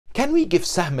Can we give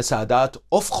Sahm Sadat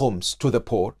of Khums to the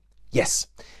poor? Yes,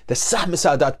 the Sahm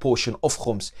Sadat portion of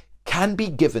Khums can be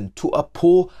given to a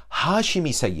poor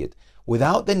Hashimi Sayyid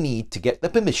without the need to get the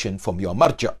permission from your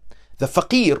marja. The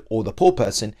faqir, or the poor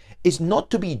person, is not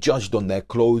to be judged on their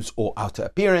clothes or outer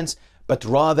appearance, but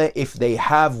rather if they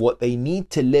have what they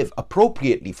need to live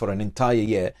appropriately for an entire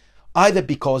year, either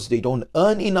because they don't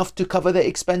earn enough to cover their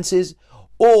expenses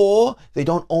or they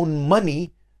don't own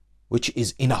money which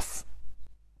is enough.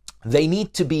 They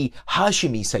need to be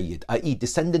Hashimi Sayyid, i.e.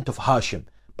 descendant of Hashim,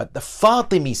 but the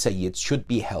Fatimi Sayyid should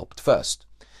be helped first.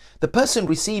 The person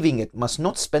receiving it must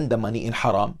not spend the money in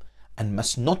haram, and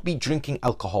must not be drinking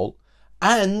alcohol,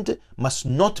 and must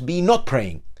not be not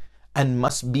praying, and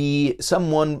must be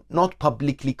someone not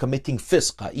publicly committing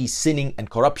fisq, i.e. sinning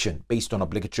and corruption based on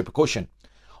obligatory precaution.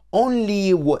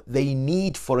 Only what they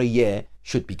need for a year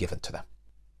should be given to them.